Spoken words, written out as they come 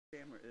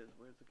Camera is.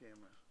 Where's the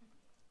camera?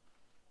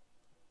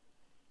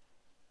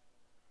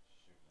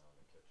 Shooting out in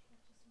the kitchen.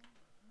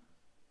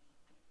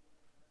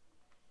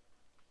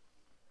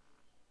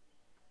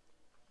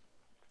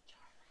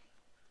 Charlie.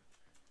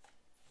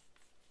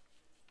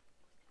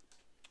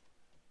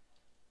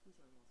 Who's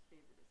our most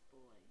favoriteest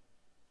boy?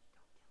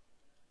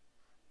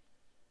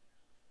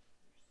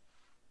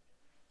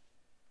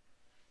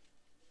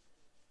 Don't kill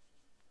him.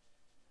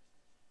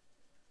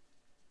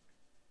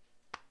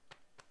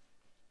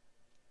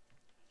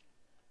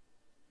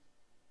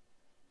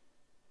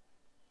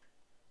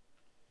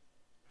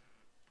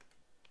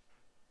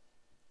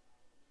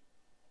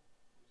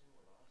 Who's in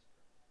with Oscar?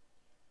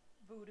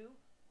 Voodoo.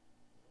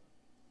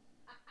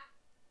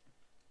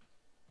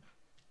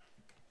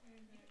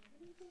 What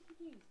do you think you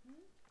do?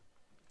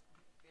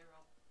 They're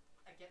all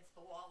against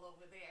the wall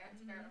over there,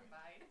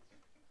 terrified.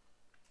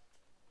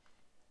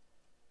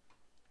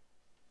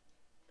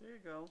 There you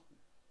go.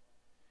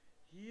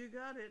 You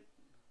got it.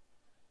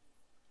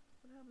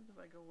 What happens if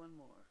I go one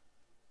more?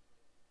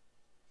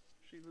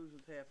 She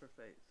loses half her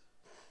face.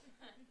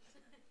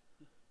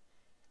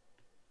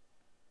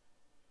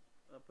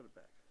 I'll put it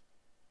back.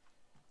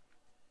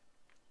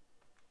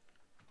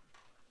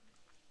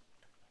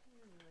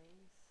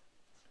 Anyways.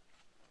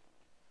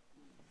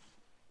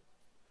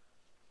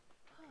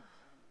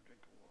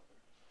 Drink of water.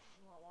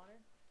 You want water?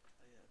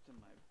 Yeah, it's in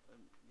my.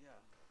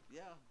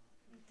 Yeah.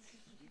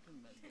 You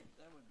can.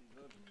 That would be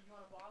good. You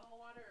want a bottle of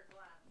water or a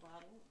glass?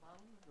 Bottles are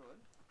good.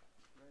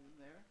 Right in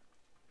there.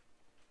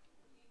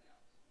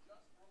 Emails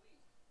just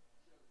released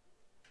show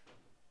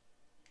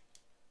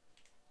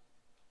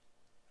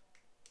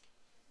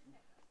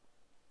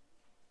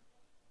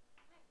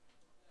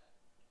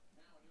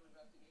now a new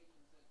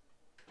investigation says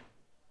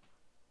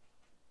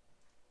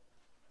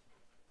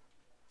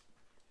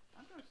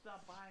I'm gonna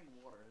stop buying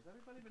water. Has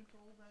everybody been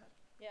told that?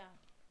 Yeah.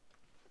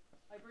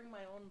 I bring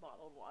my own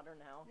bottled water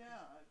now.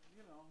 Yeah,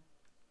 you know,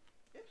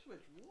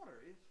 Ipswich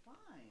water is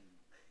fine.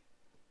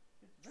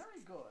 It's very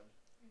good.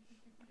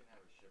 You can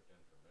have it shipped in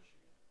from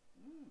Michigan.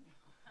 Mm.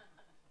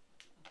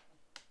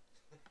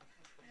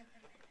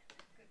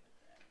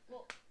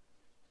 Well,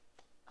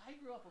 I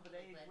grew up with an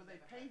age where they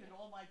painted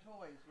all my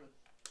toys with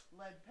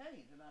lead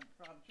paint, and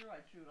I'm sure I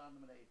chewed on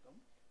them and ate them.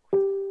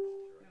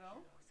 Sure, You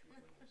know?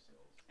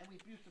 windowsills. And we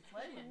used to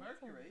play with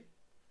mercury.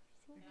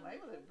 You play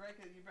with it,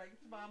 you break the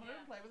thermometer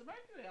and play with the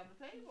mercury on the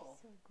table.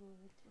 so good.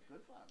 It was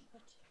good fun.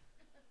 What?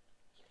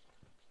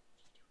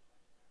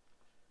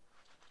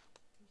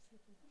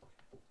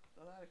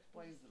 So that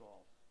explains it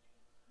all.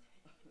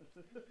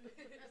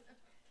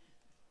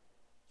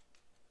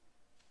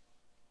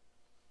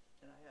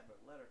 And I have a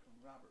letter from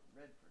Robert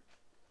Redford.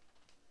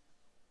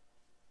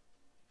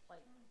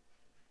 Like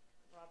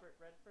Robert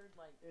Redford,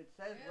 like It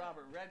says Yeah.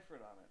 Robert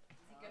Redford on it.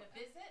 Is he gonna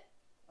visit?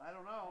 I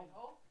don't I know.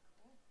 hope.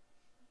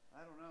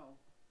 I don't know.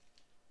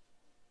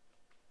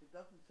 It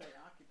doesn't say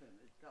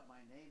occupant. It's got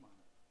my name on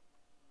it.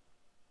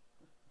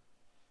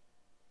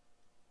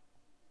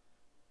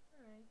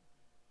 alright.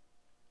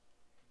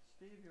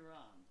 Steve, you're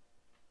on.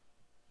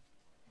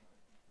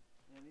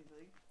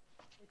 Anything?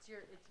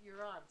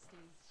 You're on,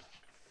 Steve.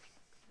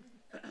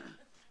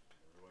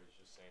 Everybody's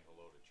just saying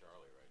hello to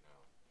Charlie right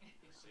now.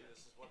 See,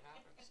 this is what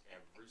happens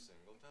every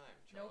single time.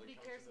 Charlie Nobody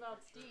comes cares in the about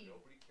picture, Steve.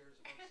 Nobody cares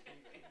about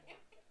Steve anymore.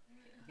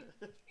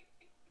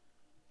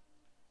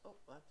 Oh,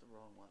 that's the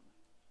wrong one.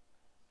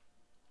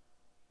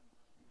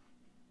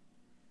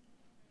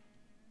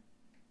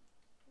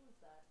 Who is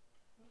that?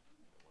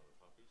 One of the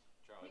puppies.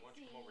 Charlie, why don't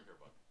you come over here,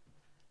 bud?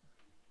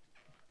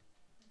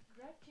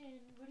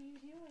 Gretchen, what are you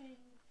doing?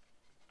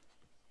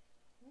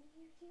 What are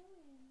you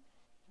doing?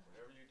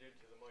 Whatever you did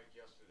to the mic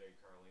yesterday,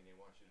 Carlene, they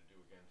want you to do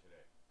again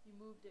today. You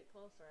moved it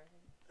closer, I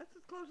think. That's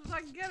as close as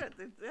I can get it.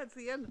 That's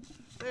the end.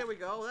 There we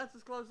go. That's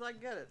as close as I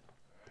can get it.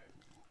 Alright.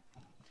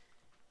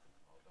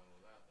 All done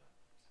with that then.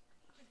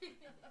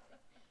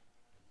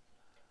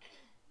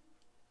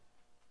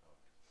 Oh.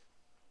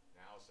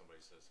 Now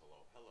somebody says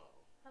hello.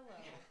 Hello. Hello.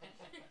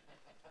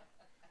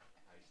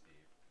 Hi,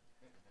 Steve.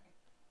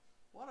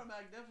 What a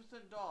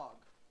magnificent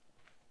dog.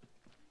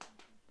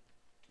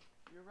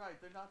 You're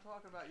right. They're not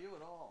talking about you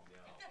at all.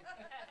 No.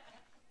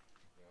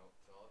 No,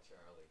 it's all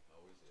Charlie.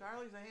 Always is.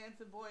 Charlie's a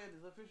handsome boy in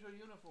his official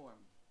uniform.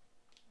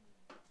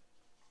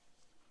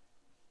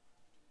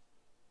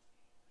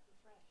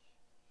 Fresh.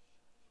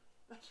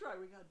 That's right.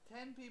 We got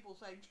 10 people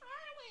saying,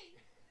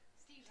 Charlie!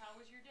 Steve, how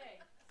was your day?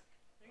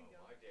 There you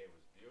go. My day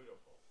was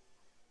beautiful.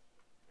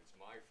 It's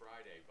my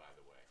Friday, by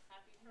the way.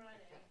 Happy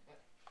Friday.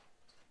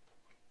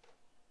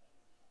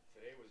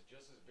 Today was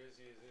just as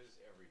busy as it is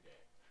every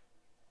day.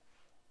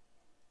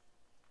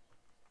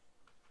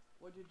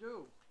 What'd you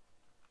do?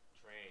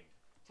 Trained.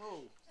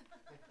 Who?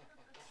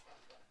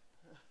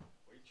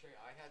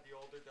 I had the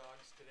older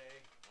dogs today.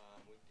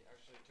 We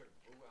actually took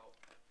Boo out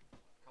a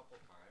couple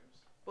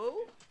times.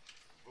 Boo?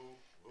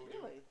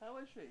 Voodoo. Really? How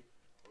is she?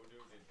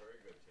 Voodoo did very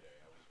good today.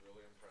 I was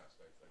really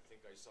impressed. I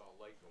think I saw a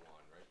light go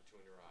on right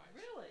between her eyes.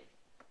 Really?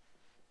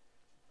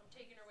 I'm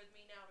taking her with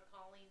me now to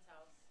Colleen's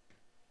house.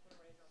 Put her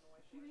right on the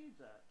She whiteboard. needs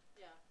that.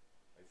 Yeah.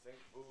 I think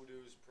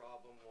Voodoo's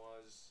problem was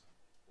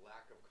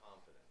lack of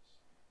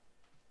confidence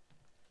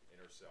in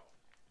herself.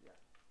 Yeah.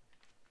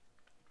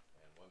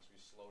 And once we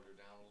slowed her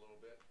down a little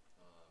bit,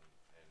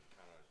 and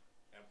kind of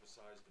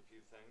emphasized a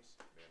few things,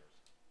 manners,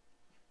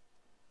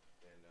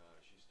 then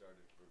she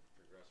started to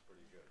progress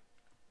pretty good.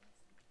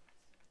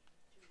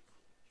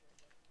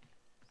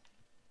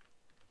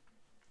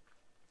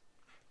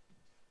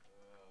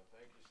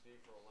 Thank you, Steve,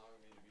 for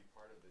allowing me to be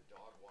part of the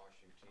dog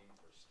washing team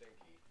for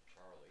Stinky,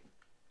 Charlie,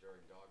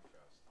 during Dog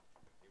Fest.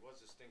 He was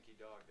a stinky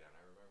dog then,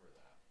 I remember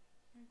that.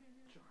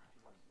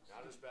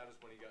 Not as bad as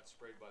when he got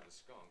sprayed by the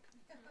skunk.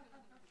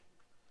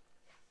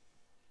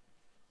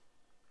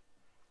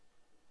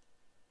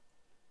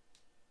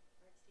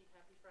 Alright, Steve,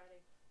 happy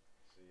Friday.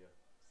 See ya.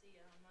 See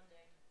ya on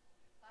Monday.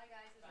 Bye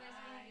guys, it was Bye.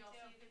 nice meeting you. I'll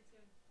Too. see you again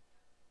soon.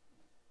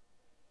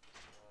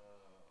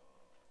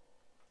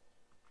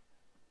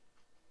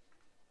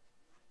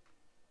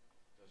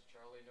 Does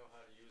Charlie know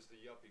how to use the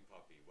yuppie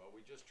puppy? Well,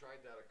 we just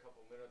tried that a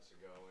couple minutes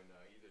ago, and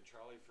either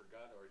Charlie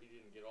forgot or he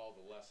didn't get all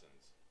the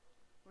lessons.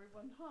 Or he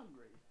wasn't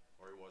hungry.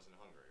 Or he wasn't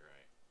hungry,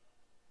 right?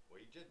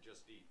 Well, he did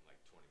just eat like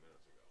 20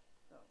 minutes ago.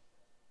 So,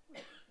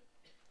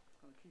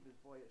 gonna keep his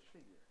boyish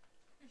figure.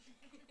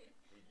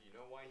 You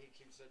know why he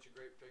keeps such a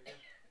great figure?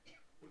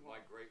 With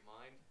my great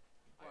mind,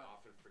 I What?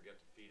 often forget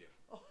to feed him.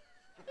 Oh.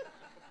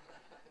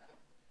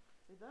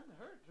 It doesn't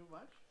hurt too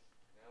much.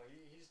 Now,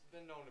 he's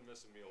been known to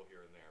miss a meal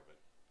here and there, but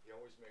he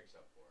always makes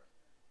up for it.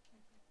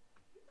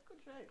 He's in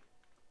good shape.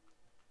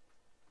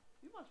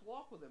 You must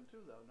walk with him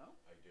too, though, no?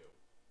 I do.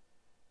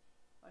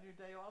 On your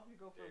day off, you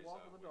go for Days a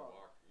walk out, with the we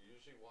dog.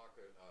 usually walk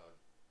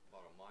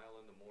about a mile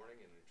in the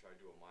morning and we try to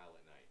do a mile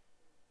at night.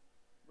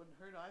 Wouldn't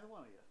hurt either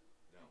one of you.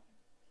 No.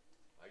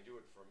 I do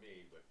it for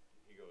me, but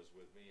he goes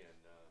with me and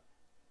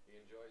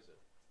he enjoys it.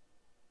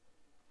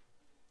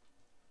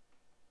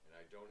 And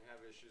I don't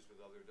have issues with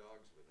other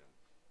dogs with him.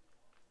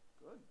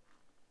 Good.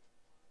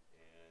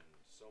 And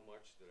so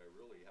much that I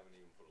really haven't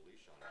even put a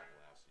leash on him in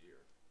the last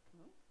year.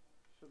 Well,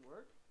 should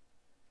work.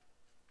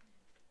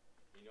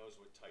 He knows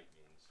what tight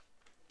means.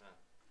 Huh.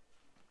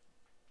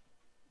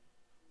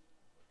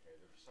 Okay,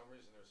 for some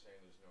reason they're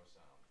saying there's no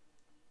sound.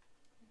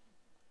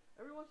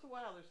 Every once in a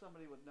while, there's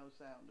somebody with no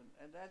sound,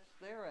 and that's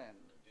their end.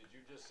 Did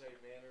you just say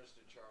manners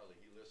to Charlie?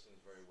 He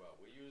listens very well.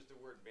 We use the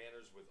word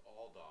manners with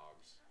all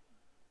dogs,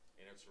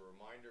 and it's a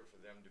reminder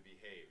for them to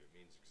behave. It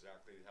means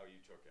exactly how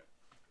you took it.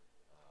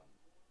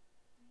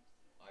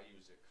 I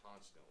use it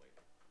constantly.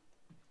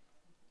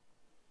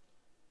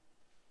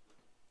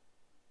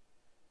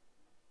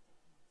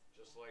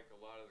 Just like a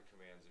lot of the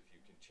commands, if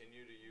you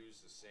continue to use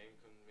the same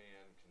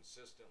command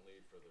consistently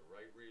for the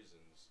right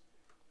reasons,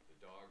 the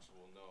dogs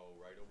will know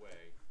right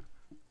away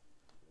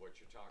what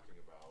you're talking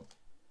about,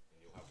 and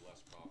you'll have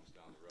less problems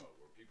down the road.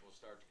 Where people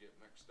start to get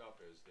mixed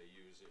up is they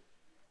use it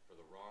for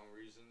the wrong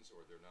reasons,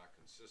 or they're not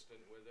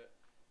consistent with it,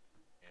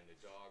 and the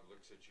dog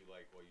looks at you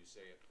like, well, you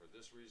say it for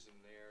this reason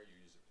there, you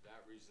use it for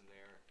that reason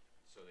there,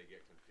 so they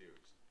get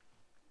confused.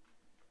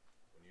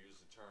 When you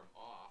use the term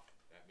off,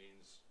 that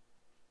means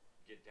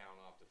get down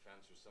off the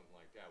fence or something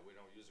like that. We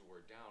don't use the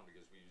word down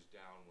because we use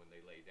down when they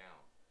lay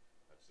down.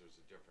 There's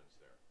a difference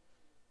there.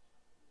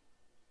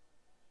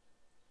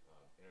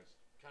 And it's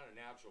kind of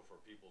natural for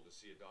people to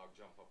see a dog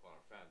jump up on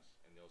a fence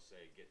and they'll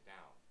say, get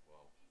down.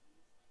 Well,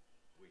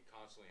 we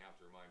constantly have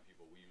to remind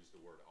people we use the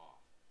word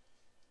off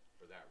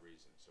for that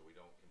reason, so we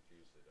don't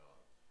confuse the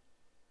dog.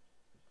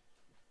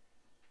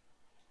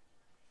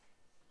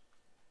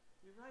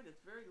 You're right.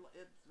 It's very.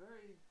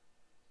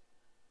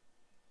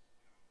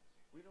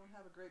 We don't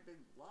have a great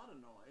big lot of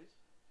noise.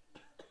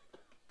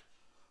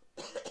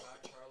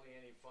 Taught Charlie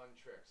any fun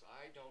tricks?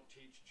 I don't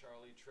teach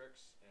Charlie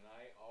tricks, and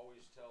I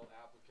always tell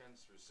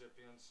applicants,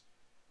 recipients,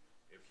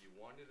 if you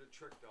wanted a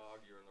trick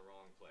dog, you're in the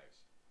wrong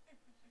place.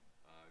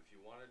 If you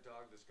want a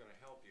dog that's going to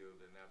help you,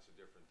 then that's a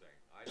different thing.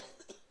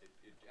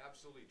 It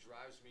absolutely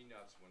drives me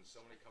nuts when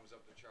somebody comes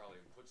up to Charlie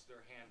and puts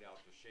their hand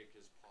out to shake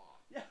his paw.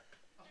 Yeah.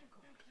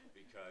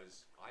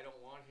 Because I don't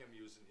want him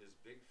using his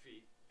big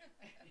feet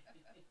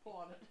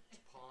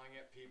pawing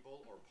at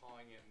people or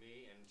pawing at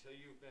me. And until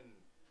you've been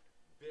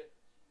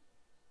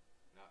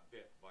not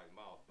bit by the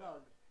mouth,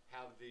 but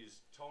have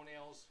these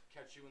toenails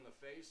catch you in the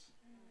face,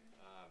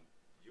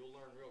 you'll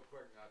learn real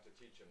quick not to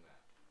teach him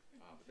that.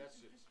 But that's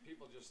just,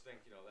 people just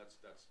think,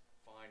 that's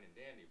fine and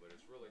dandy, but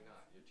it's really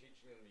not. You're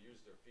teaching them to use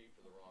their feet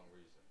for the wrong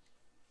reasons.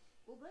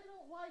 Well, they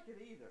don't like it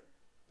either.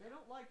 They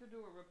don't like to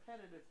do a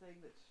repetitive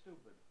thing that's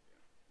stupid.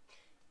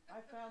 I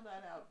found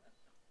that out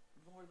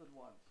more than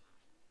once.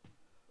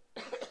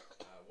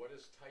 What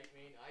does tight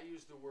mean? I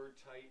use the word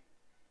tight.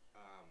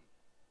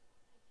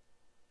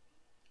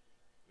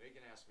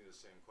 Megan asked me the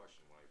same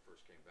question when I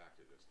first came back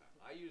to this time.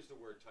 I use the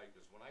word tight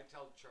because when I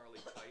tell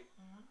Charlie tight,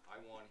 I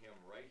want him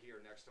right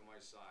here next to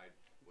my side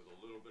with a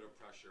little bit of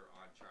pressure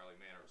on Charlie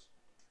Manners.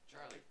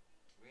 Charlie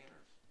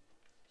Manners.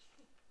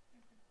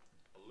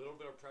 A little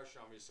bit of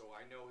pressure on me so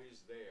I know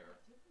he's there.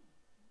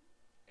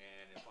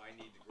 And if I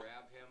need to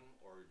grab him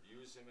or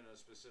use him in a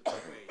specific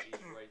way,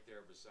 he's right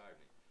there beside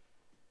me.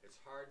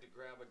 It's hard to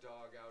grab a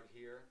dog out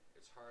here.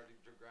 It's hard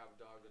to grab a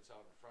dog that's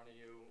out in front of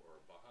you or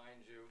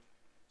behind you.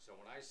 So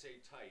when I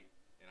say tight,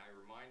 and I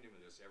remind him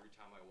of this every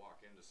time I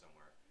walk into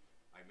somewhere,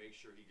 I make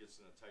sure he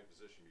gets in a tight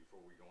position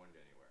before we go into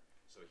anywhere.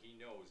 So he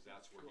knows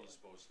that's where he's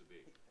supposed to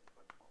be.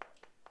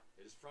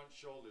 His front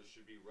shoulders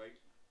should be right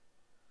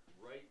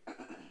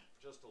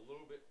just a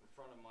little bit in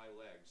front of my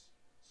legs,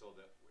 so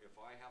that if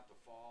I have to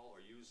fall or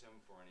use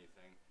him for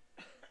anything,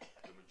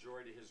 the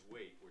majority of his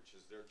weight, which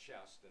is their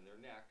chest and their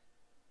neck,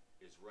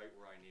 is right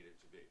where I need it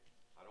to be.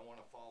 I don't want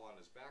to fall on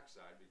his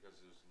backside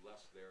because there's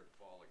less there to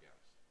fall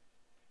against.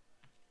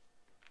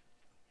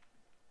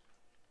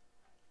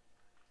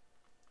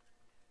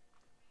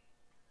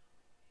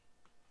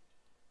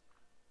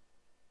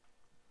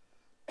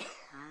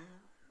 A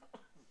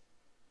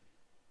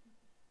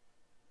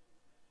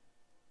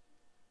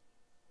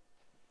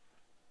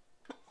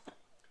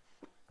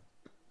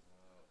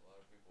lot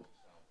of people with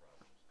sound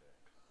problems today.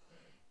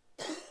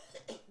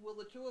 Will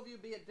the two of you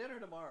be at dinner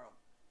tomorrow?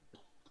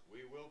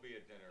 We will be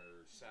at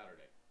dinner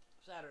Saturday.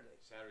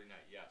 Saturday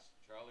night, yes.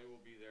 Charlie will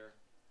be there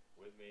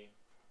with me.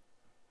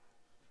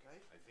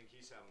 Okay. I think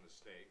he's having the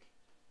steak.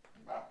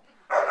 Man,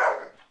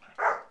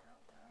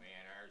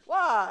 ours.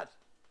 What?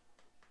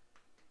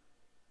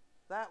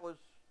 That was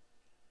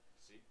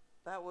See,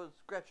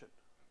 Gretchen.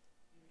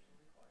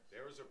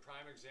 there was a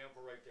prime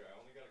example right there. I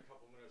only got a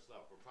couple minutes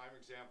left. For prime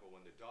example,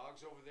 when the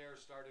dogs over there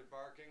started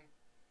barking,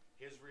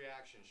 his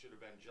reaction should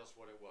have been just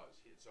what it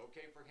was. It's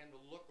okay for him to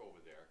look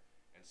over there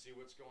and see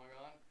what's going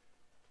on,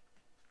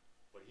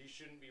 but he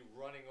shouldn't be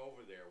running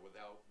over there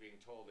without being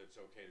told it's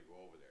okay to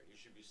go over there. He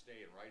should be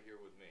staying right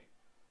here with me.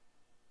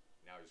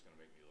 Now he's going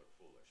to make me look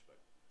foolish, but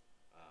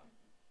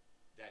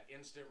that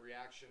instant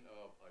reaction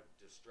of a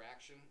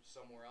distraction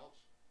somewhere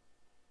else,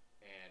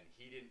 and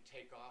he didn't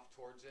take off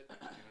towards it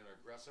in an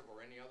aggressive or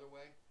any other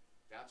way,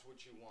 that's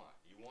what you want.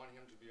 You want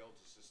him to be able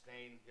to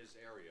sustain his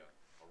area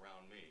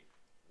around me,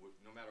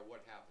 no matter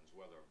what happens,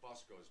 whether a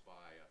bus goes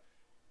by, a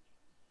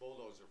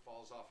bulldozer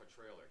falls off a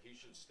trailer. He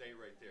should stay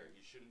right there. He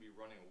shouldn't be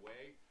running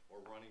away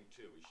or running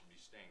to. He should be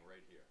staying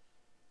right here.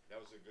 That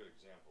was a good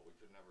example. We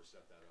could never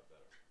set that up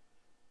better.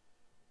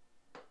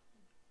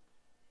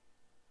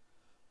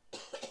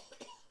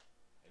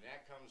 And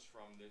that comes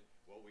from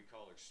what we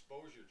call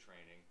exposure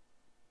training,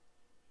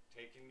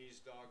 taking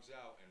these dogs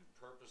out and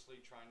purposely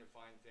trying to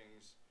find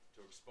things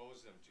to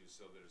expose them to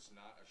so that it's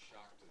not a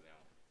shock to them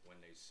when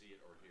they see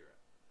it or hear it.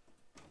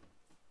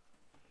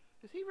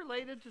 Is he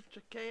related to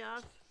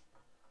Chaos?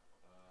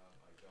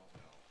 I don't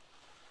know.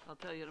 I'll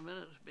tell you in a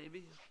minute.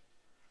 Maybe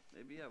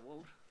I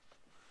won't.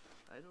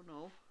 I don't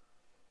know.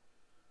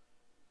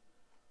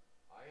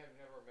 I have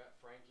never met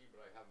Frankie,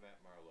 but I have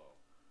met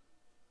Marlowe.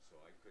 So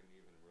I couldn't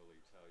even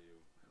really tell you.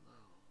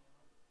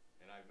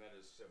 And I've met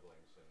his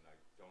siblings, and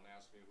don't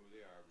ask me who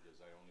they are because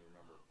I only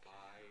remember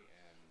Pi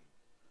and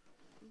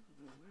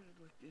Where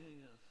did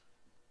Chaos?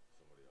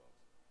 somebody else.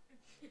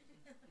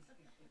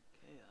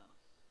 Chaos.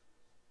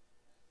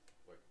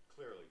 But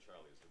clearly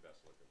Charlie is the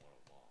best looking one of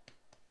them all.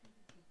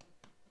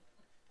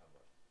 How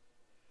about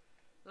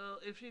Well,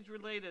 if she's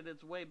related,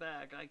 it's way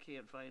back. I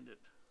can't find it.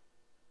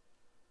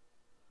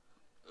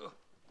 Ugh.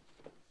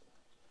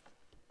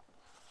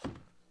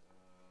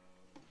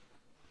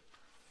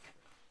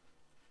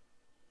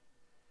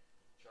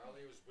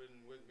 Charlie has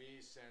been with me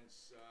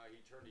since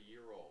he turned a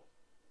year old.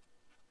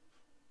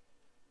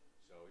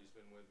 So he's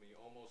been with me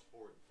almost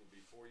it'll be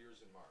 4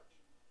 years in March.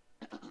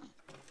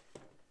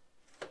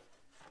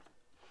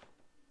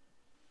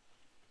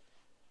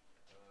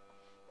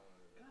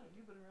 God,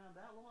 you've been around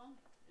that long?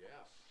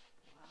 Yes,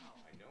 Wow.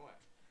 I know it.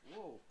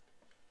 Whoa.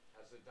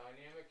 Has the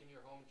dynamic in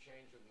your home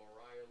changed with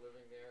Mariah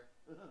living there?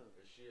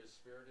 Is she as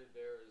spirited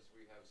there as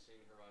we have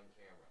seen her on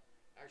camera?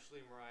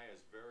 Actually, Mariah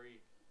is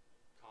very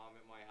calm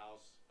at my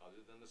house,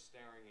 other than the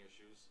staring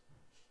issues.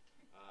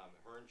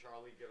 Her and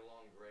Charlie get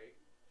along great.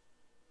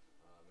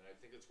 And I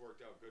think it's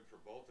worked out good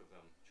for both of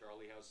them.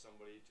 Charlie has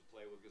somebody to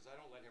play with, because I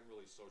don't let him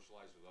really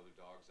socialize with other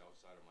dogs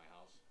outside of my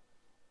house.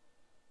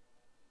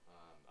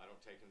 I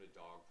don't take him to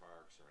dog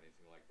parks or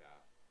anything like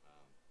that.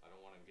 I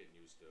don't want him getting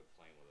used to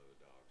playing with other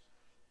dogs.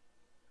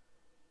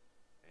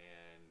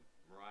 And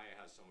Mariah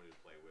has somebody to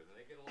play with, and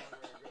they get along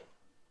very good.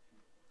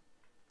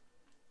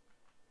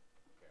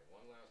 Okay,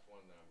 one last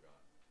one, then I'm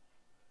gone.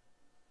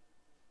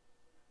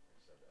 I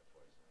said that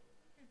twice now.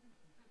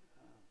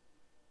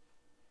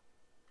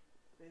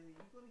 Bailey,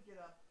 you gonna get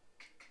up?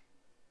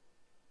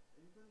 Are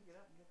you gonna get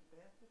up and get the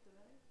basket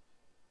today?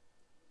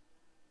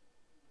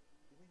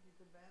 You think you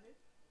could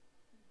manage?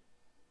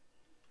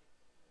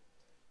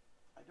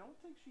 I don't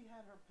think she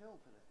had her pill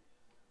today.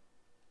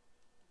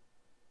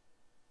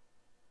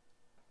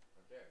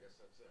 Okay, I guess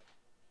that's it.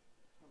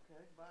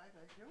 Okay, bye,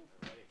 thank you.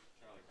 Ready?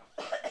 Charlie, come.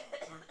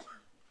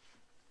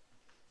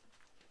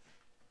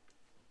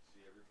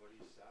 See everybody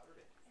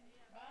Saturday.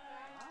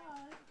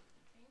 Bye.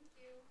 Thank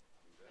you.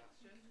 You bet.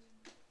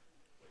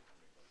 Wait for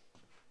me, buddy.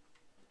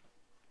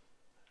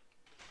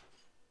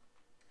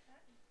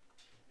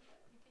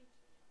 You think,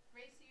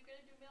 Race, are you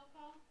gonna do mail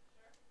call?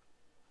 Sure.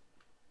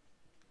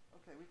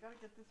 Okay, we gotta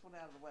get this one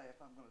out of the way if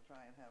I'm gonna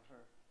try and have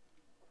her.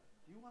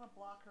 Do you wanna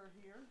block her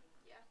here?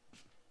 Yeah.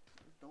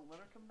 Don't let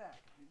her come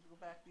back. You go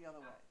back the other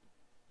way.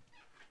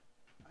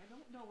 I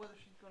don't know whether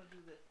she's going to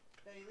do this.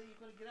 Bailey, you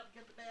going to get up and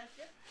get the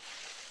basket?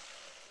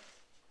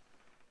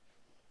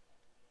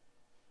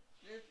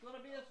 It's going to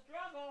be a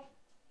struggle.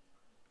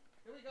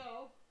 Here we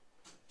go.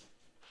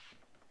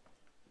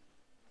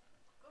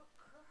 Good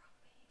girl,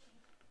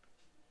 Bailey.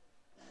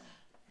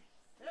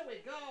 There we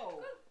go.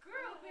 Good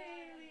girl,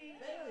 Bailey.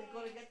 Bailey's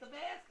going to get the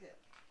basket.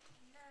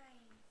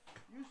 Nice.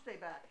 You stay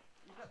back.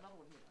 You've got another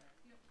one here.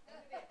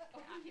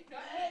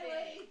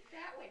 Bailey.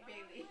 That way,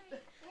 Bailey.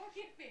 Go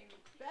get Bailey.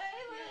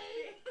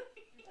 Bailey!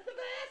 The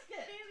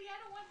basket! Bailey, I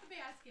don't want the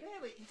basket.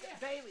 Bailey,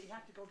 Bailey, you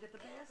have to go get the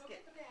Go basket.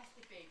 get the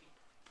basket, baby.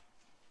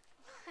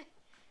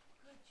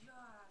 Good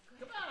job. Good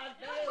Come on,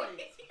 No,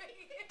 Bailey.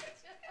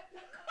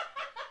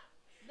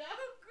 No.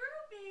 Good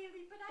girl,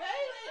 Bailey, but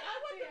Bailey, I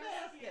want the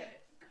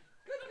basket.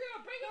 Good girl,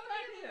 bring it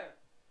back here.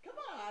 Come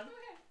on. Go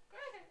ahead. Go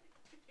ahead.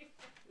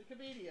 The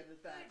comedian is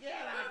back. Good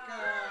Yeah, that job.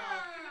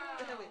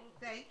 girl. Bailey,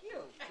 thank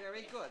you.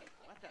 Very good.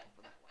 Watch out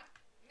for that one.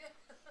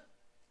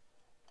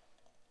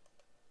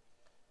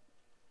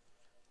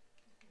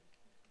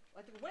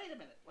 Wait a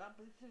minute. Well,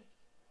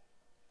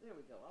 there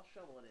we go. I'll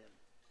shovel it in.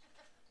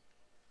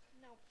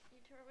 No, you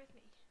two are with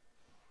me.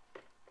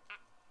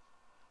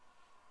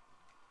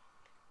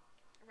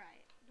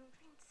 Right. Don't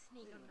try and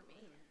sneak Wait a under minute, me.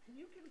 wait a minute. Can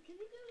you get it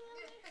out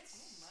of there?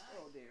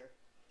 Oh dear.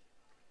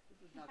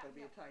 This is not going to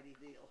be a tidy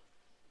deal.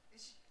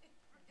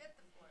 Forget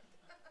the fork.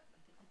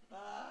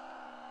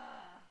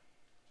 Ah.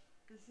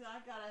 You see,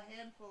 I've got a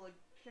handful of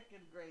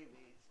chicken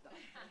gravy stuff.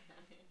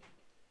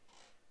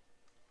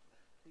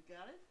 You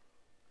got it?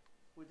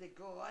 Was it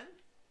good?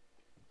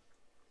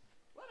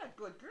 What a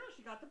good girl.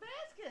 She got the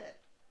basket.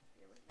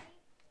 You're with me.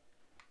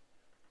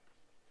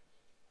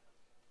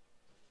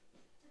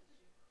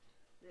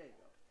 There you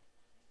go.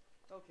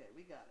 Okay,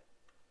 we got it.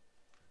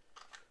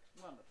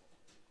 Wonderful.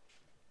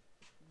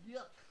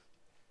 Yuck.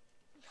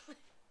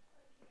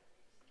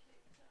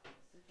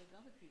 There's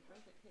another piece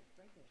right there. Here,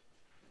 right there.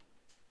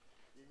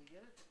 Did you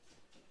get it?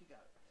 You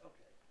got it.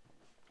 Okay.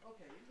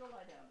 Okay, you go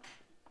lie down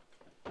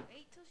now.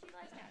 Wait till she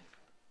lies down.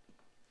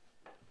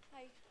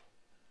 Hi.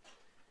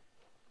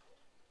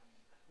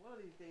 One of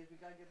these days we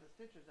gotta get the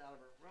stitches out of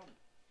her room.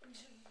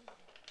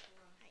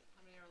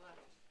 How many are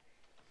left?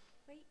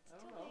 Wait I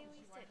don't till know. Bailey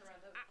You want sits. her on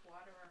the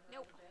water on her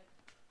Nope. other bed?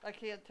 I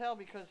can't tell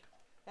because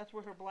that's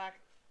where her black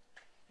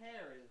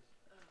hair is.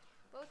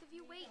 Both of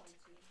you wait.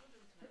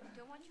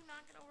 Don't want you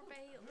knocking over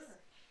Bailey's.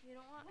 You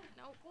don't want.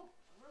 Nope.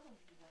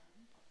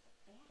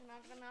 You're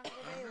not gonna knock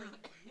over Bailey.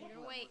 You're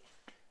gonna wait.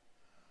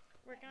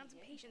 Working on some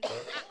patience.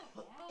 Ah,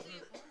 both of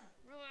you.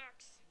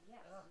 Relax.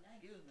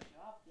 Excuse me.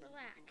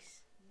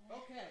 Relax.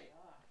 Okay.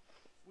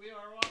 We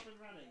are off and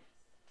running.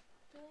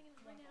 Bailey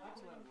gonna bring it I out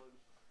can to let him. her loose.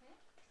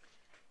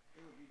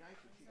 It would be nice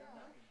if she got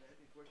knocked in bed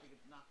before she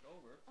gets knocked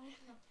over.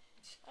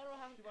 I don't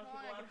have She a wants to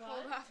car go I can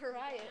hold outside? off her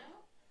riot.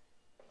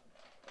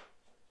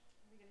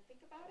 Are we gonna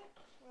think about it?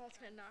 Well, that's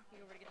gonna knock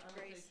me over to get I to would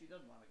say Grace. she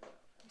doesn't want to go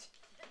out.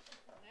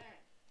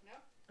 Alright, no?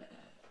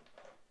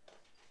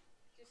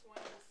 Just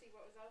wanted to see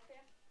what was out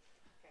there?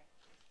 Okay.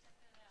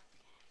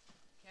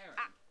 Karen.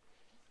 Ah.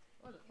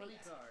 What a funny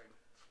card.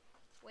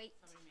 Wait.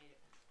 Somebody made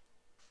it.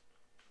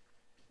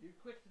 You're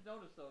quick to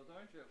notice those,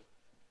 aren't you?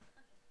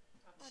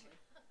 Probably.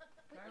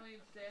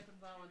 Carleen, staff, and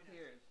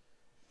volunteers.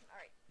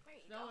 Alright, there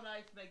you Snow go. and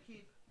ice may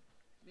keep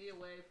me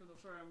away from the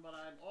firm, but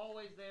I'm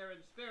always there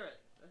in spirit.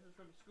 This is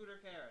from Scooter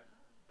Karen.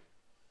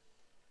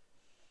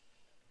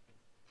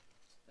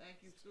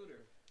 Thank you,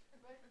 Scooter.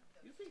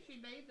 You think she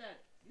made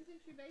that? You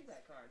think she made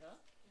that card, huh?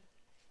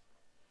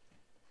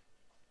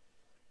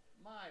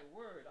 My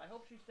word! I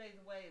hope she stays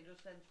away and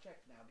just sends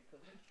checks now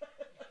because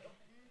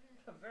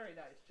it's a very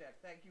nice check.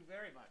 Thank you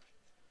very much.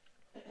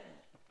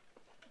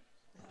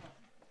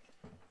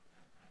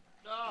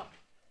 Oh,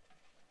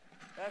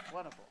 that's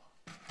wonderful.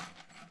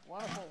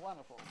 Wonderful,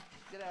 wonderful.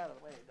 Get out of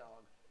the way,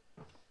 dog.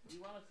 You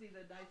want to see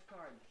the nice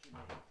card that she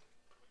made?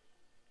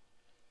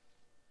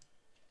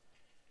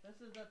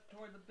 This is up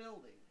toward the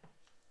building.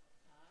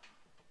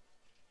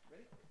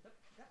 Ready? Yep.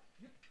 Yep.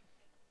 Yep.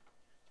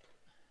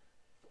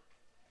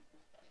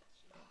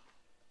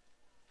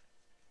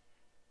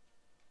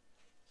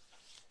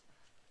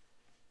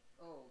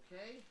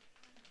 Okay.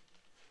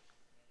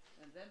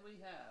 And then we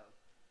have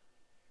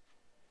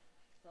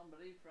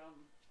somebody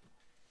from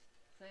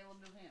Salem,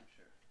 New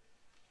Hampshire.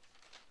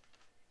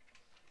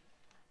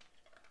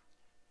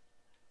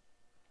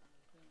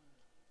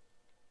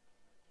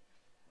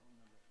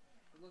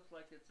 It looks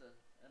like it's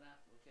an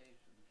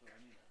application, so I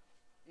need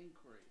an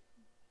inquiry.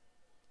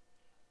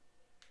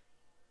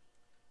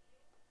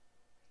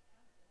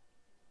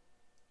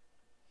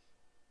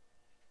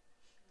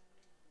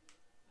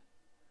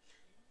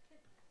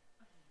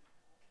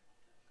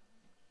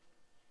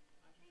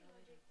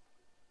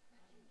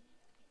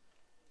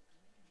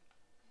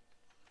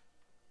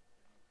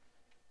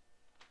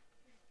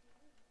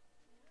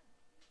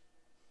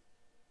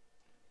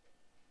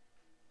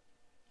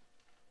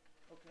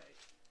 Okay,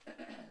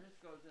 this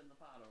goes in the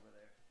pot over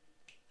there.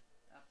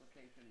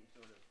 Application-y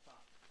sort of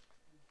pot.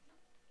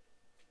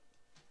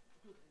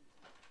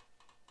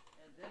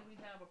 And And then we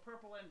have a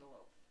purple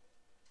envelope.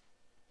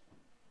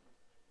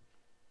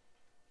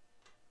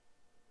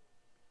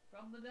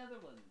 From the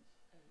Netherlands.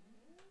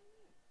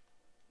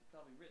 You've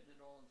probably written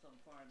it all in some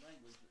foreign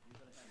language that you're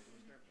gonna have to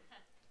interpret.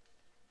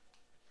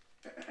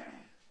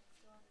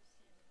 Still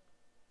understandable.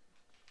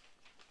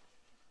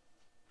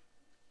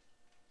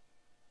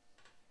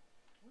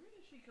 Where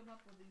does she come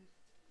up with these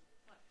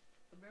What?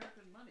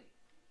 American money?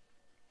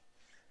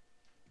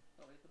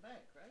 Oh, at the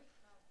bank, right?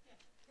 Yeah.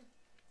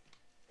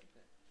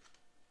 Okay.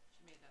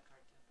 She made that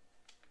card too.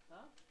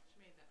 Huh? She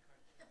made that card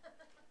too.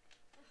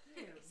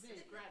 Dear It's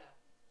me. Greta.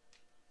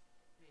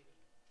 Maybe.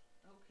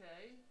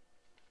 Okay.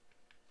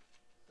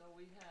 So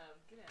we have,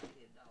 get out of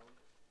here, dog.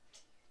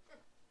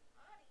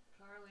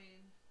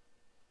 Carlene.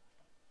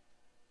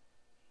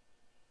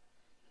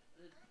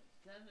 The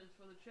 10 is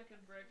for the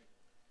chicken brick,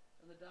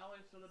 and the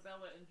 $1 for the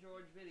Bella and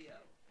George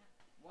video.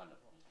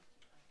 Wonderful.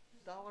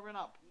 $1 and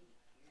up.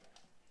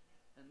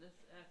 And this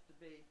has to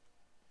be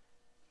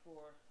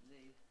for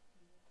the,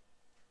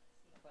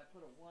 if I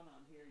put a 1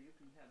 on here, you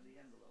can have the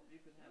envelope. You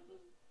can have the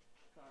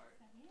card.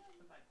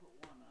 If I put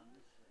 1 on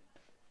this thing.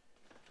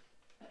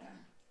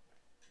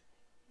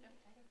 Yep.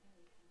 I told you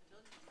it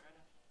was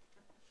Greta.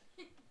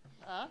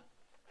 Huh?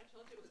 I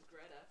told you it was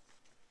Greta.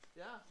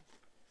 Yeah.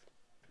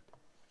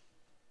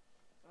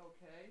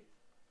 Okay.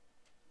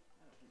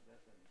 I don't think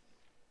that's anything.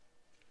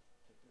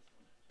 Take this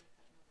one.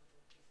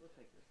 We'll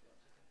take this one.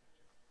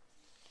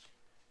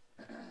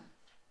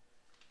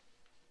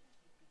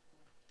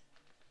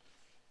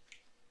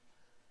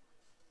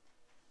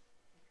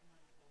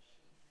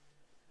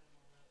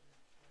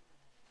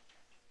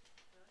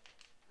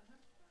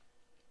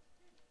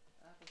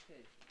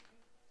 Application.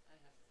 I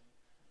have some.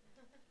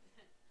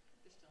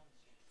 They're still in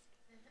the sheets.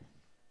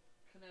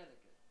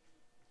 Connecticut.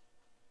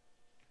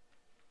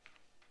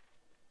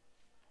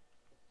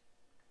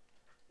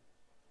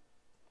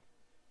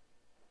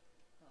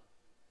 Huh.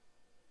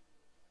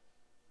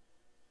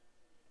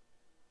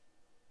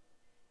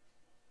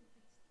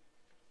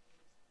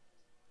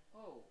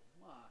 Oh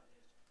my.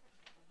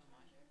 On my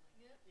here.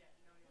 Yep. Yeah,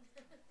 no, yeah.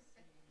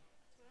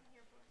 That's what I'm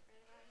here for,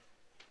 red eye.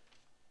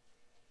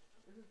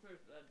 This is for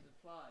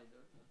applied.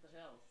 What the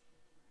hell?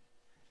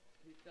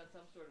 He's got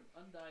some sort of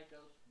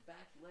undiagnosed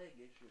back leg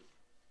issue.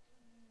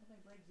 How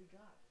many legs he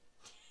got?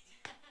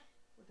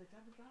 What, they've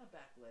never got a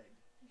back leg.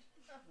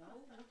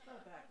 No? What's got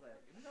a back leg?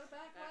 Have you got a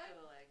back Back leg? of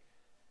the leg.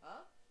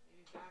 Huh?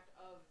 Maybe back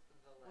of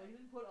the Well, he leg.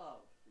 didn't put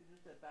of. He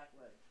just said back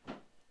leg.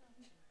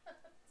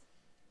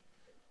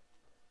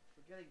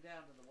 We're getting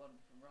down to the one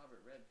from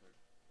Robert Redford.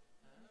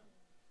 Oh.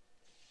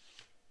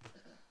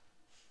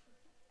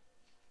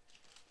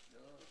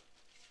 Ugh.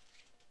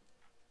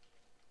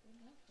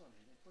 Isn't that funny?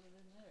 They put it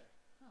in there.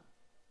 Huh.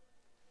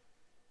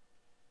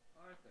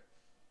 Arthur.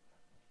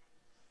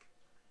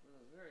 With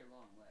a very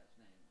long last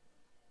name.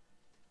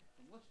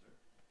 From Worcester.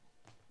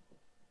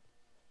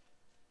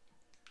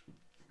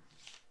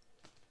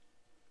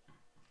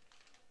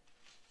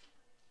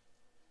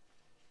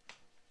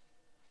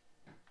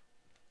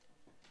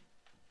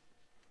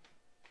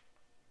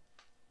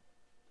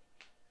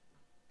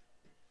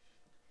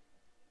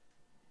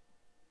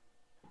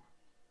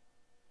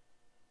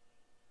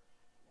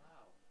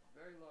 Wow.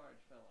 Very large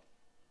fellow.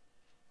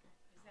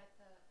 Is that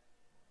the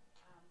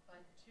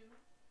Bud 2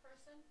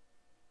 person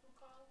who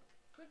called?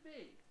 Could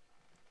be.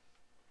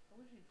 I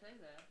wish he'd say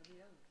that, but he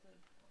hasn't said.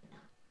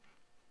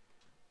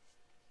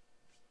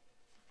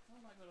 How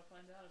am I going to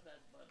find out if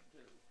that's Bud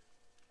too?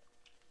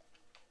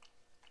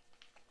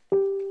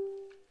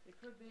 It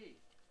could be.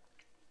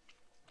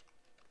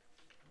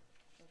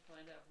 Let's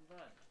find out from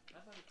Bud. How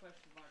about a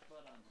question mark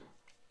Bud on this?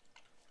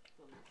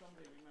 So that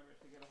somebody remembers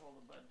to get a hold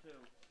of Bud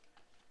too.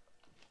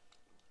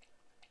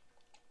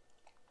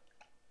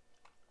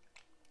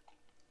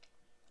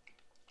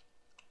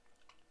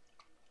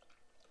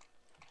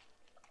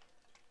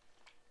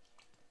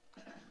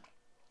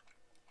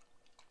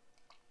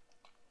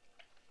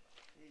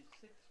 He's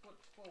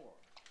 6'4".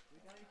 We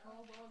got any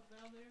tall dogs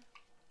down there?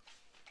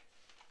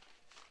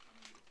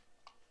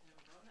 We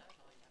haven't grown that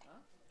tall yet. Huh?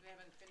 We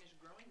haven't finished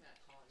growing that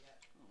tall yet.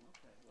 Oh,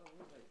 okay. Well,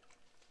 we'll wait.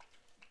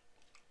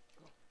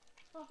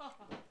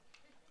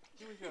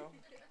 Here we go.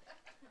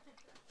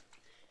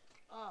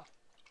 Ah.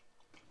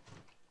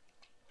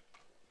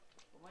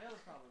 Well, my other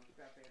problem with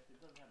Scrap Ants, it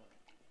doesn't have a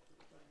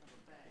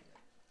bag.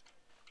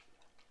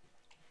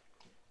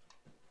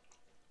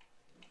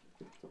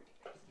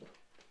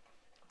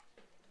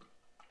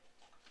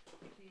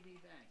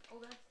 TD Bank. Oh,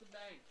 that's the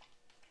bank.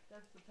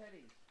 That's the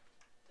pennies.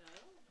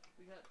 Oh.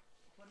 We got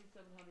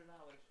 $2,700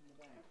 from the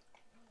bank.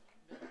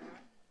 Bill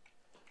card.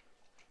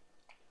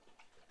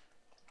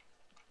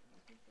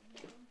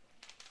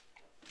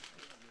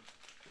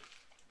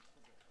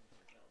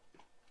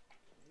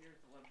 Here's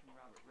the one from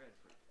Robert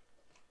Redford.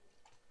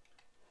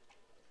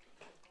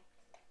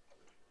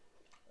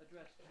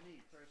 Addressed to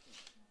me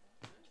personally.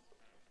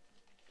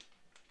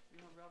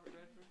 You know Robert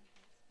Redford?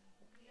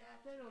 Yeah.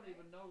 They don't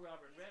even know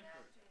Robert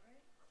Redford.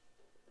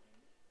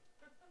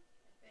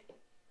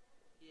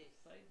 Yes.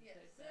 Cite and Yes.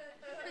 take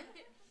back.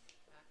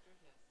 Actor,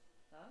 yes.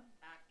 Huh?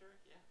 Actor,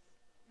 yes.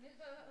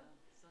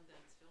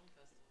 Sundance Film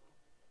Festival.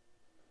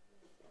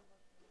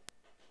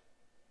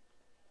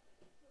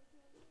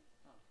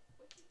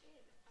 What you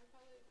did, I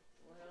probably.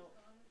 Well,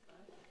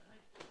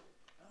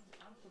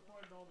 I'm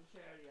supporting all the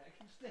charity I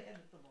can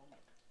stand at the moment.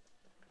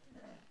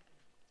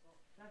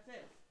 That's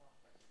it.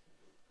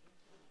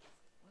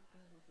 What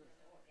the hell is this?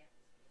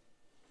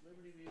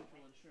 Liberty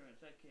Mutual Insurance,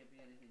 that can't be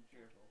anything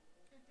cheerful.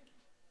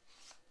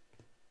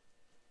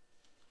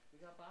 We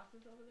got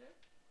boxes over there?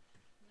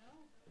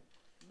 No.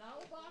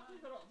 No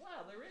boxes at all?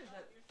 Wow, there is.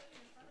 That, You're sitting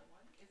in front of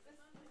one. Is this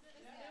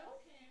Yeah.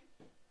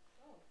 new?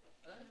 Oh,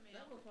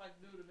 that looks like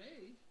new to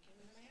me. in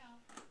the mail.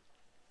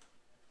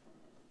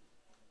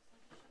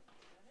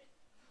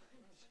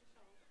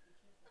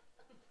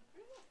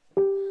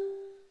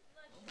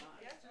 Oh my.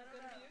 Yes, who's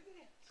gonna be using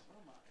it?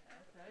 Oh my,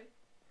 okay.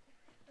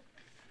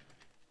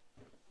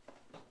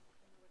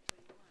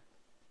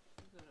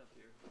 Who's that up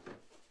here?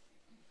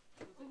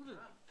 Who's it?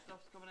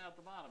 Stuff's coming out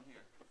the bottom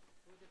here.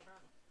 Who's it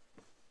from?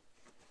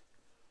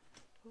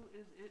 Who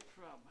is it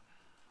from?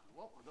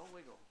 Whoa, don't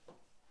wiggle.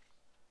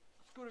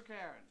 Scooter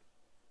Karen.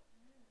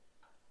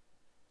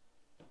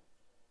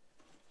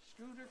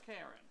 Scooter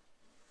Karen.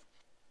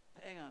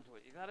 Hang on to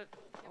it. You got it?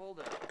 Hold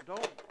it.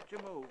 Don't you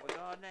move a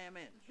goddamn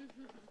inch.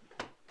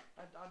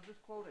 I'm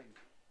just quoting.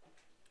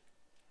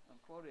 I'm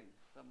quoting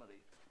somebody.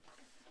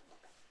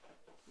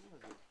 Who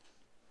is it?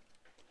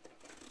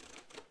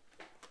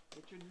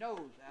 Get your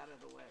nose out of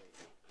the way.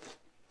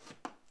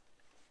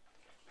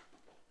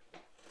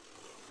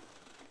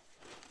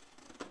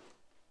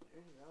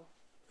 There you go.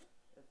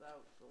 It's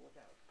out, so look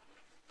out.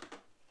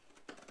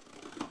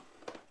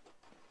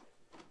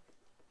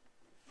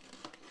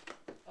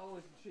 Oh,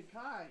 isn't she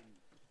kind?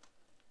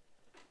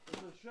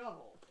 With a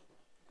shovel.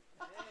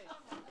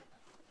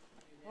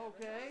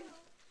 Okay.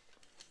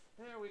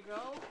 There we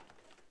go.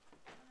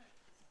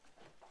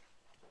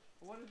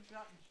 What has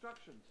got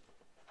instructions?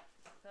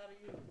 How to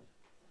use?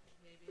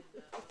 Maybe in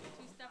the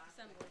Two-step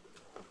assembly.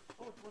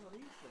 Oh, it's one of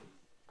these things.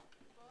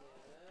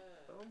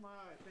 Oh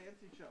my,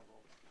 fancy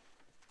shovel.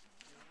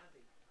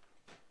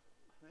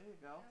 There you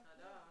go.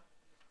 Ta-da.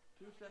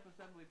 Two-step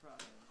assembly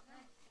process.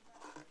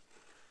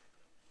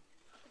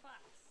 The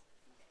box.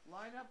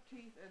 Line up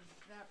teeth and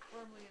snap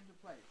firmly into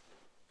place.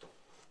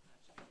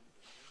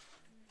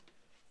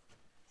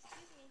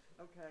 Excuse me.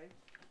 Okay.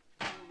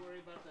 Don't worry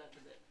about that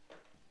today.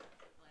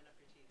 Line up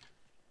your teeth.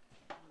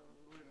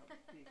 We'll worry about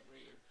teeth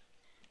later.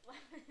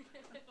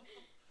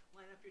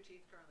 Line up your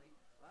teeth, Carly.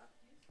 What?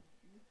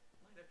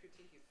 Line up your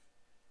teeth.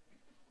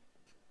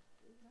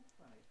 Isn't that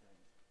funny thing?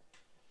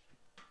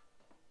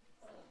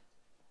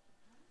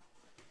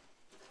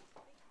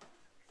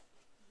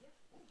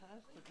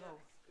 Has to go.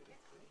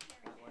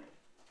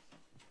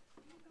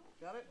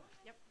 Got it?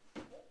 Yep.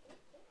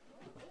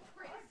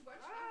 Chris,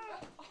 what's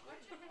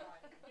your head?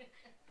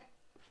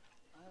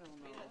 I don't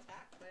Being know.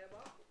 attacked by a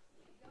ball.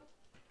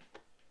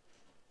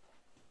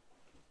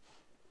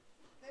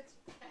 That's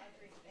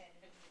Audrey's head.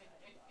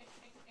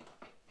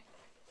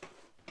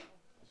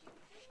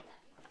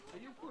 So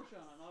you push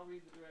on, I'll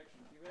read the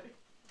directions. You ready?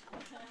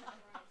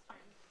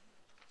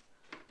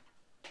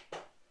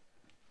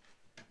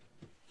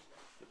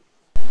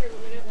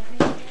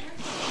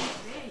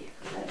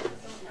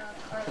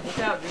 Look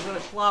out, you're going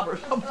to slobber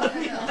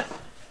somebody.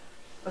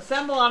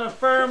 Assemble on a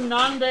firm,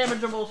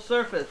 non-damageable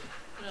surface.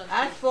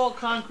 Asphalt,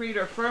 concrete,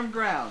 or firm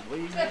ground. Well,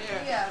 you Here,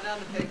 Yeah. put on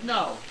the pig.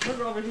 no, put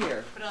it over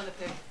here. Put on the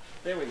pig.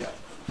 There we go.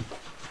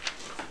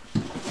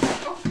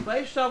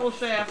 Place shovel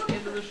shaft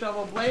into the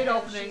shovel blade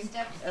opening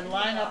and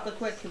line up the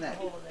quick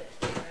connect.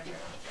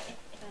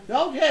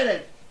 Don't hit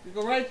it! You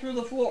go right through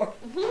the floor.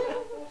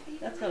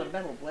 That's got a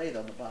metal blade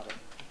on the bottom.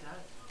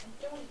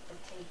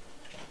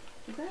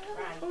 Is that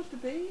how it's supposed to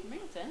be?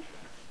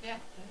 Yeah.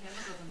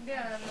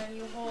 Yeah, and then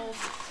you hold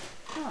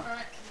Huh. front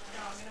and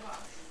dog in a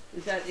box.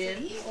 Is that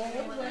in all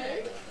the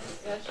way?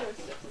 Yeah, sure. I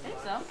think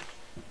so.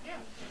 Yeah.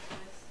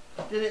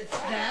 Did it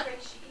snap?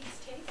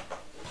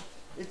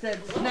 It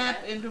said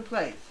snap into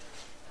place.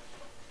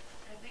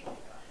 I think you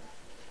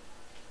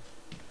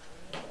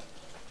got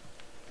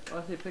it.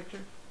 Want to see a picture?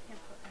 I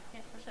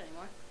can't push it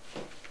anymore.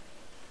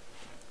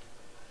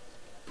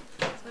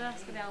 So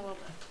let's go down a little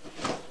bit.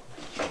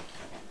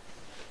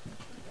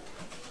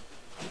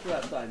 Let's go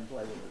outside and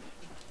play with it.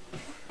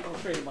 I'm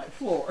afraid of my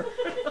floor.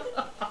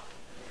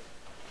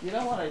 You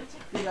don't want to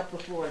dig up the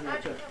floor here,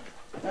 because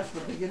that's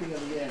the beginning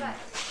of the end.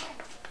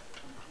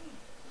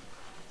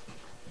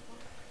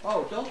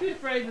 Oh, don't be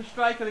afraid to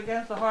strike it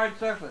against a hard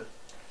surface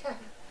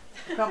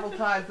a couple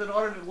times in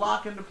order to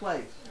lock into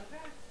place.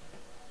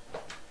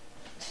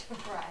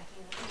 Right.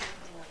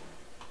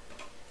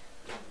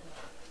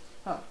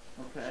 Huh,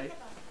 okay.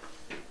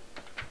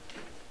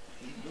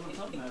 He's doing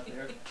something out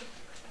there.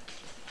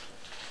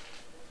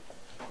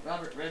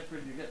 Robert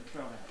Redford, you're getting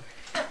thrown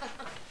out.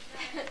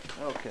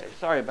 Okay,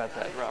 sorry about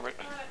that, Robert.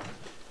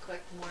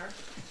 Click more.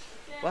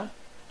 What?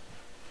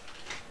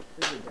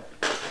 There we go.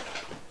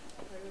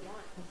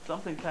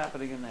 Something's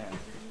happening in there.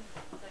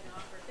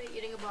 They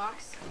eating a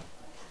box.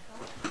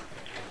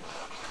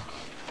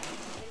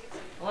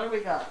 What do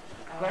we got?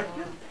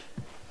 Question?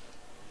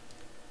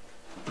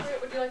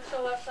 Would you like the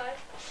shovel outside?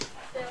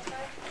 Stay outside?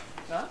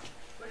 Huh?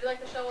 Would you like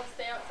the shovel to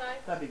stay outside?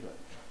 That'd be good.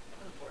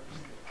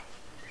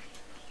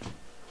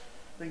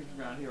 Things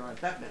around here aren't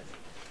that messy.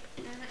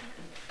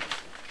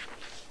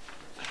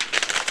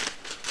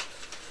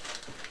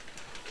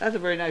 That's a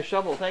very nice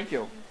shovel, thank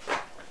you.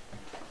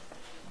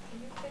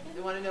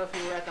 They want to know if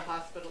you were at the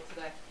hospital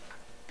today.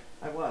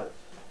 I was.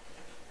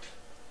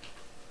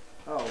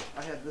 Oh,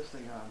 I had this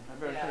thing on. I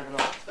better Yeah. take it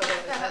off. So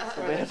that's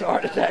where It's they a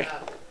heart figured that attack.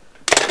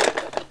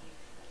 out.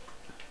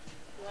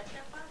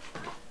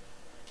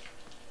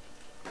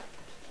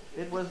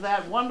 It was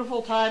that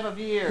wonderful time of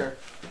year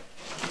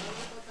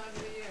Wonderful time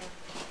of the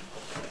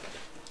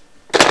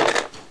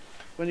year.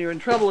 when you're in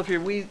trouble if your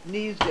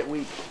knees get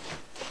weak.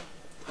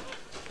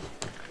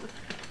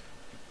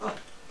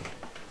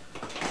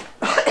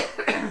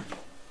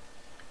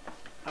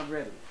 I'm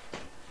ready.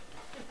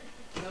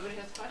 Nobody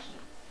has questions.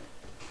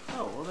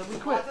 Oh, well then we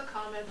quit. Lots of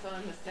comments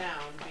on the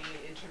sound being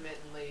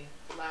intermittently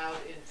loud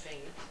and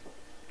faint.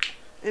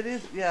 It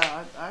is,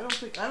 yeah, I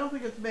don't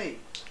think it's me.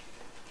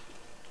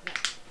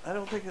 I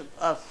don't think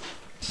it's us.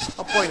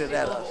 I'll point it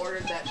at People us. have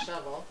ordered that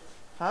shovel.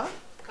 Huh?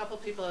 A couple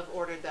people have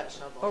ordered that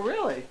shovel. Oh,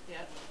 really?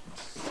 Yep.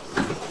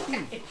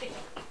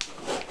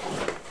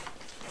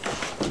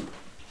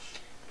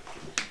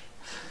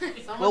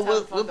 Someone's we'll-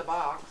 having fun with the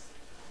box.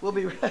 We'll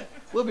be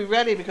we'll be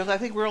ready because I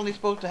think we're only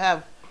supposed to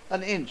have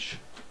an inch.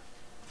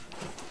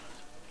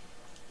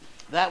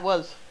 That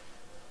was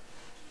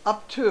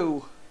up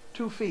to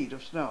 2 feet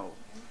of snow.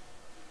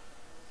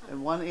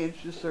 And 1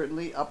 inch is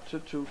certainly up to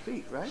 2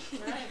 feet, right?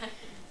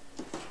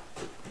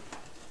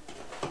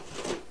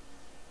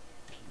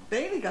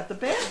 Bailey got the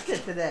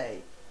basket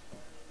today.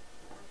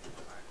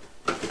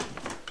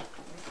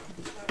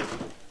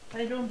 How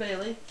you doing,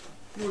 Bailey?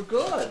 You were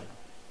good.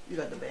 You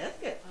got the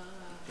basket.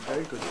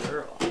 Very good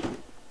girl.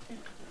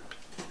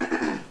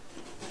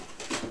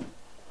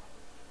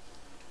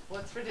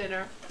 What's for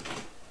dinner?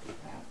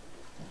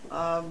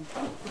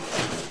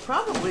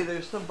 Probably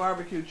there's some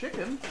barbecue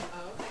chicken.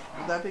 Oh,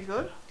 Would that be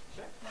good?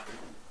 sure.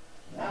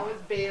 How is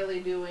Bailey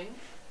doing?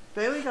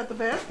 Bailey got the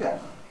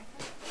basket.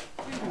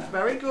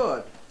 Very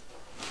good.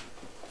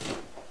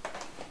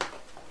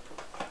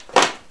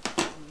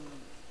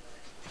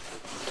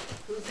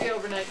 Who's the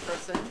overnight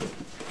person?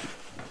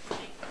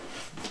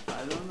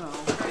 I don't know.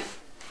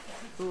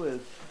 Who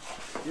is?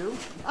 You?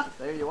 Ah,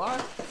 there you are.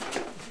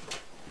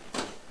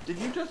 Did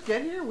you just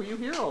get here? Were you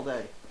here all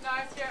day? No,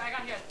 I was here. I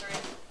got here at 3.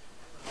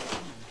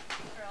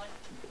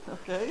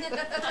 Early.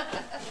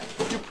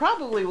 Okay. You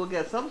probably will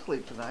get some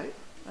sleep tonight,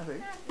 I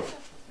think.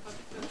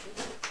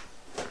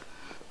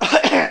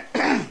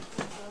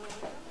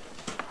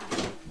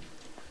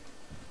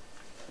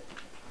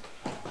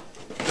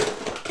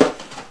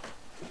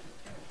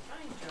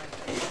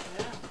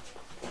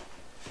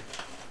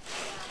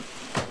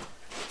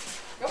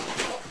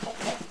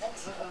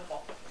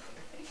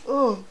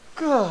 Oh,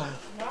 God.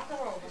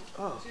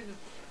 Oh.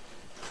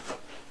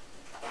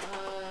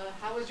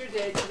 How was your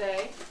day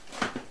today?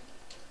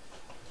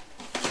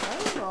 I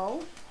don't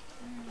know.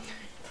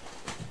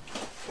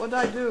 What'd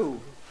I do?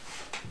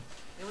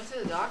 You went to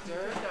the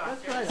doctor.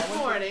 That's right. I This went to-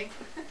 morning.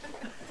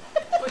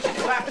 What'd you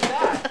do after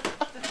that?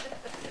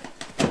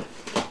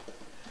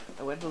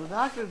 I went to the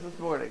doctor's this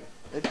morning.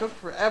 It took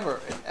forever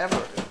and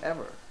ever and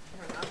ever.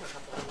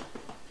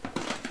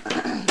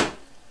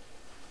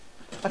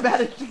 I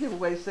managed to give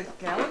away 6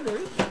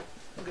 calendars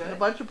Good. and a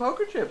bunch of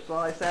poker chips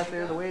while I sat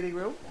there in the waiting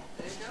room.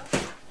 There you go.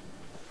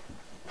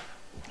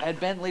 I had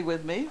Bentley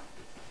with me.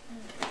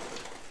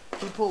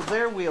 He pulled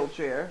their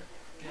wheelchair.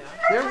 Yeah.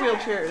 Their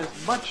wheelchair is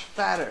much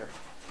fatter.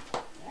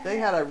 They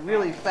had a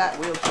really fat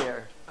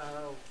wheelchair.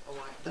 Oh, a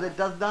white And it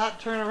does not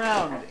turn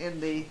around in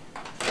the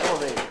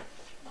elevator.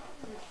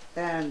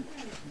 And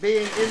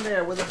being in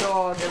there with a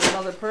dog and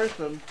another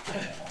person,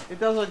 it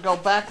doesn't go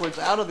backwards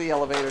out of the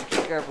elevator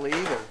too carefully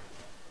either.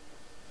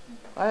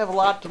 I have a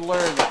lot to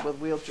learn with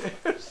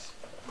wheelchairs.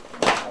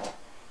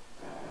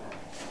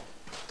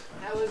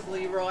 How was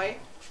Leroy?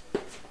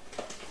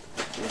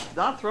 He's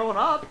not throwing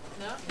up.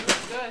 No, he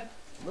looks good.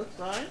 Looks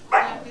fine.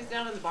 Yeah, he's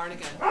down in the barn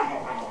again.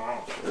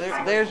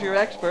 There's your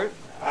expert.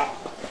 He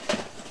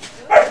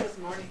looked good this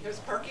morning. He was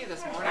perky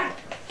this morning.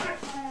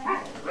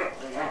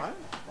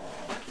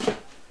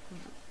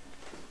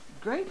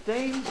 Great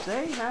Danes,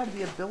 they have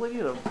the ability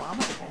to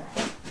vomit.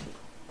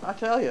 I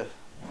tell you,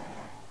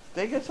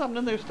 they get something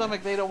in their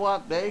stomach they don't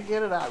want, they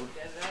get it out.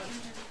 Get it out.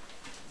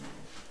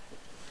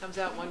 Comes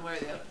out one way or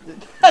the other.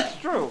 That's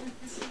true.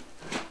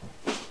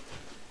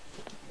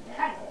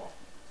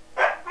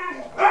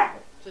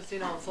 Just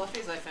seen all the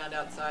fluffies I found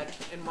outside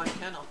in one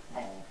kennel.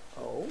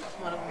 Oh.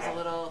 One of them's a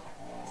little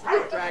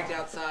dragged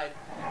outside.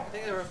 I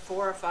think there were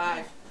 4 or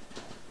 5.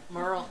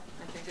 Merle,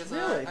 I think, is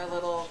Really? a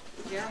little,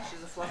 yeah,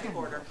 she's a fluffy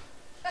border.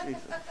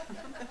 Jesus.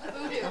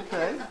 Voodoo.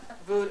 Okay.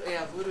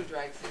 Voodoo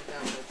drags things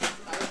down.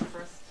 But I was the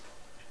first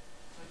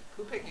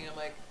poo picking. I'm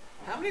like,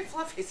 how many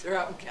fluffies are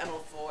out in kennel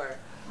 4?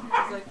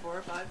 It's like 4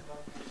 or 5 of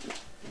them.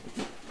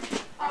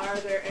 Are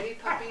there any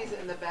puppies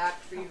in the back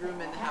feed room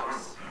in the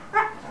house?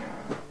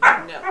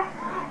 No.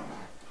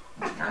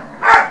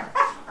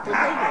 Where'd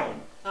they go?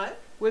 Huh?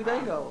 Where'd they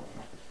go?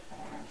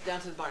 Down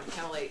to the barn,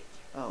 kennel 8.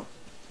 Oh,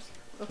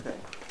 okay.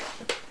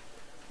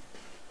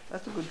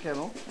 That's a good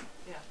kennel.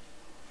 Yeah.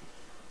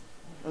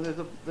 And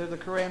there's a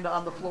veranda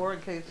on the floor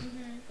in case.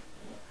 Mhm.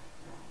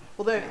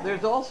 Well,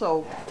 there's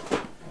also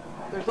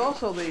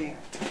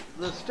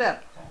the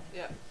step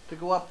Yeah. to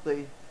go up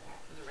the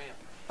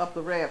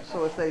The ramp.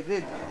 So if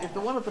the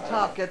one at the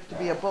top gets to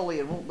be a bully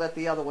and won't let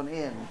the other one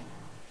in,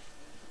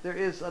 there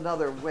is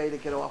another way to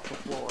get off the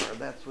floor, and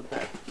that's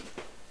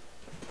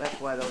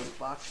why those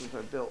boxes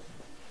are built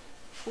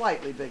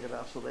slightly big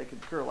enough so they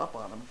could curl up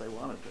on them if they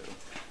wanted to.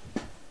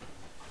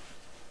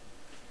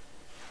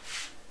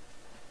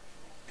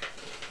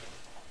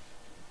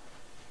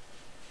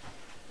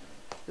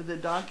 Did the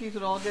donkeys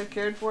and all get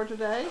cared for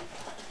today?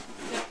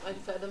 Yep, I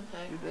fed them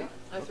hay. You did?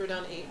 I threw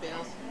down 8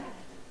 bales.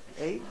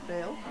 8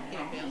 bales?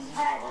 8 bales.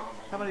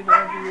 How many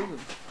bales are you using?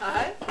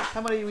 Hi?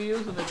 How many are you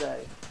using a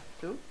day?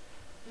 2?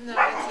 No,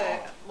 I'd say,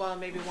 well,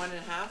 maybe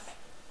 1.5.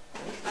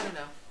 I don't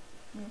know.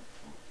 Hmm.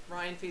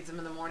 Ryan feeds them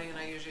in the morning, and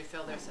I usually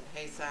fill their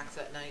hay sacks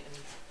at night and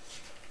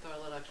throw a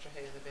little extra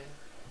hay in the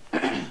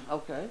bin.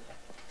 Okay.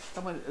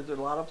 How many? Is there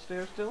a lot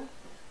upstairs still?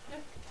 Yeah.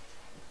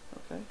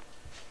 Okay.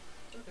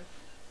 Okay.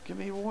 Give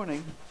me a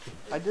warning.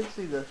 I did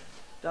see the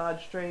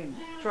Dodge train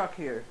truck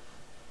here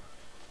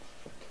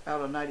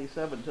out on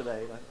 97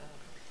 today.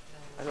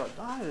 And I thought,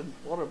 I didn't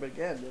water them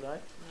again, did I?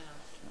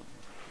 No.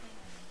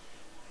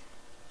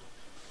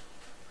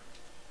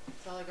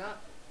 That's all I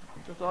got.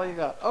 That's all you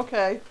got.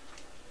 Okay.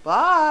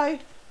 Bye.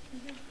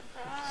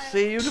 Bye.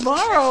 See you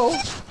tomorrow.